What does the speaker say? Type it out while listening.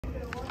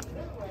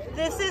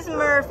This is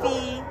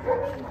Murphy.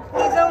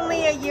 He's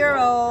only a year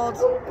old,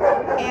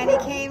 and he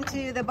came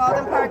to the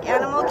Baldwin Park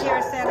Animal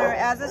Care Center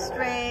as a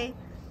stray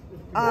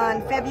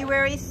on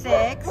February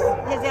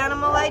 6th. His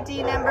animal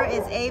ID number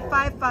is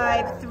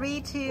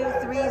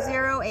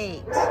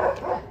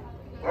A5532308.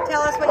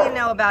 Tell us what you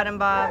know about him,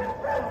 Bob.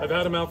 I've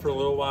had him out for a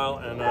little while,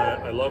 and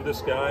I love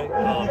this guy.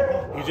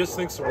 He just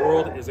thinks the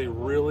world is a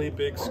really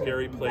big,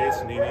 scary place,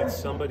 and he needs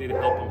somebody to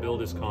help him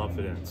build his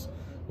confidence.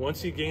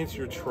 Once he gains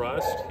your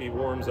trust, he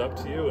warms up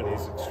to you, and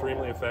he's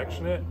extremely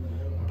affectionate,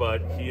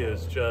 but he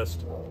is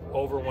just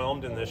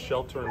overwhelmed in this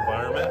shelter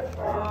environment.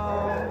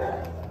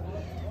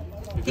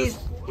 With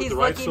the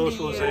right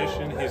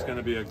socialization, he's going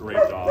to be a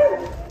great dog.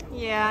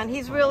 Yeah, and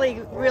he's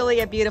really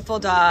a beautiful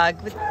dog.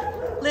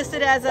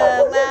 Listed as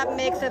a lab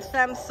mix of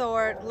some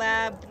sort,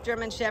 lab,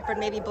 German Shepherd,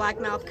 maybe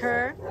black-mouthed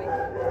cur.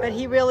 But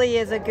he really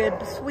is a good,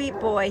 sweet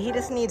boy. He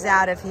just needs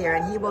out of here,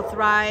 and he will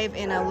thrive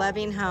in a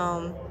loving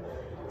home.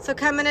 So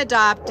come and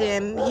adopt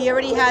him. He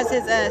already has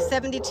his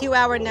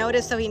 72-hour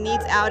notice, so he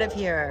needs out of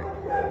here.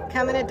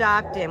 Come and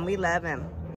adopt him. We love him.